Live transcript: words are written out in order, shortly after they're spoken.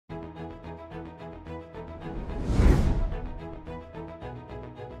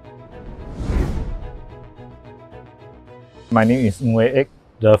My name is Ngwei Ek,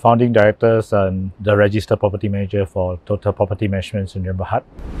 the founding director and the registered property manager for Total Property Management Sdn.Bhd.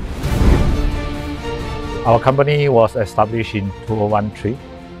 Our company was established in 2013.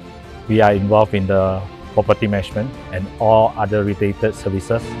 We are involved in the property management and all other related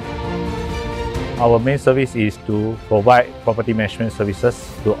services. Our main service is to provide property management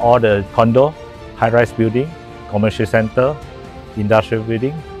services to all the condo, high-rise building, commercial center, industrial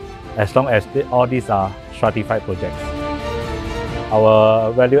building, as long as all these are stratified projects.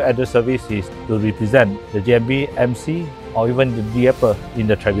 Our value-added service is to represent the JMB, MC, or even the DAPer in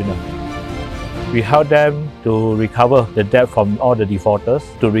the tribunal. We help them to recover the debt from all the defaulters,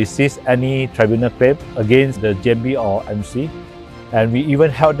 to resist any tribunal claim against the JMB or MC, and we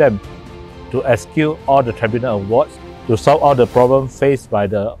even help them to execute all the tribunal awards to solve all the problems faced by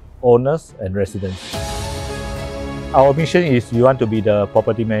the owners and residents. Our mission is we want to be the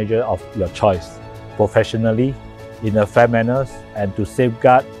property manager of your choice, professionally, in a fair manner, and to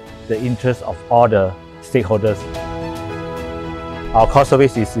safeguard the interests of all the stakeholders. Our core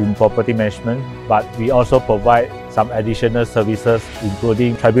service is in property management, but we also provide some additional services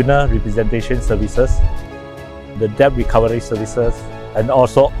including tribunal representation services, the debt recovery services, and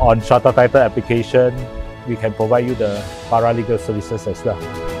also on strata title application, we can provide you the paralegal services as well.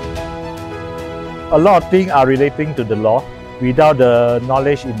 A lot of things are relating to the law. Without the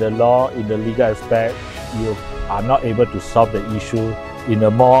knowledge in the law, in the legal aspect, you are not able to solve the issue in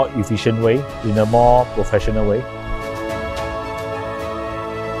a more efficient way, in a more professional way.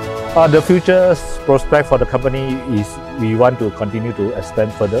 The future prospect for the company is we want to continue to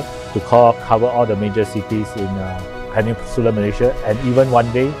expand further to cover all the major cities in Peninsular Malaysia, and even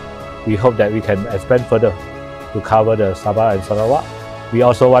one day we hope that we can expand further to cover the Sabah and Sarawak. We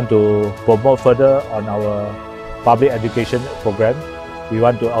also want to promote further on our public education program. We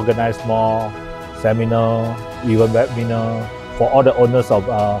want to organize more seminar, even webinar for all the owners of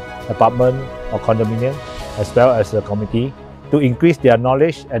apartment or condominium, as well as the committee, to increase their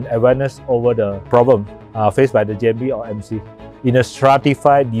knowledge and awareness over the problem faced by the JMB or MC in a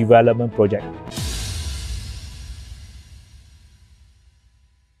stratified development project.